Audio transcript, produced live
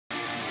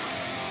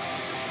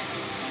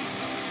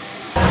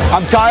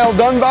I'm Kyle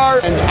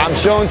Dunbar, and I'm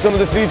showing some of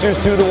the features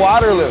to the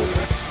Waterloo.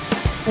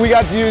 We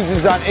got to use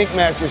this on Ink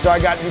Master, so I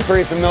got to be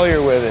pretty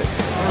familiar with it.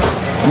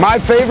 My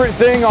favorite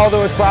thing,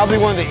 although it's probably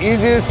one of the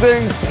easiest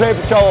things,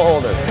 paper towel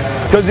holder.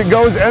 Because it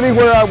goes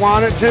anywhere I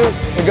want it to.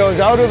 It goes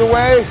out of the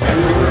way,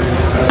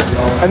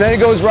 and then it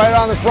goes right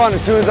on the front.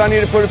 As soon as I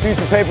need to put a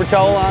piece of paper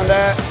towel on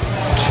that,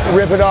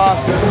 rip it off.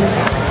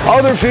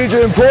 Other feature,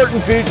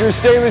 important features,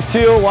 stainless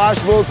steel,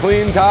 washable,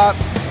 clean top.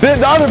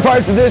 The other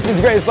parts of this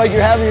is great. It's like you're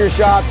having your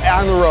shop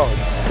on the road.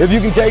 If you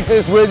can take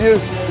this with you,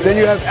 then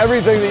you have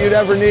everything that you'd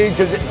ever need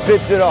because it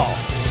fits it all.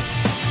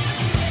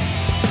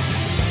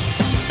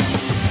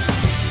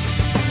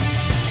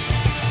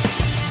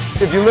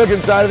 If you look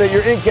inside of it,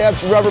 your ink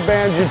caps, your rubber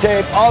bands, your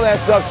tape, all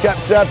that stuff's kept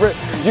separate.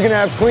 You can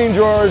have clean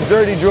drawers,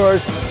 dirty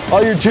drawers,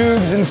 all your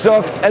tubes and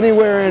stuff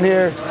anywhere in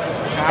here.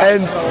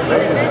 And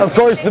of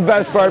course, the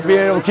best part being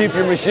able to keep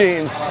your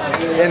machines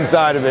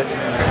inside of it.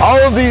 All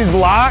of these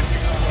lock.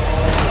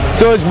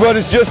 But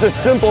it's just a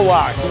simple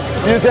lock.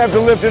 You just have to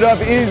lift it up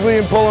easily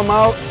and pull them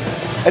out,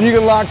 and you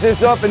can lock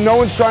this up, and no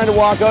one's trying to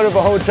walk out of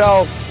a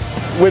hotel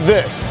with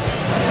this.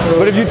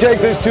 But if you take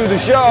this to the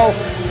show,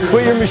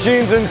 put your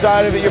machines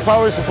inside of it, your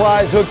power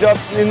supplies hooked up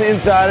in the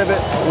inside of it,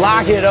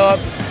 lock it up,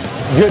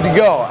 good to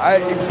go.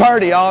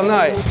 Party all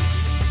night.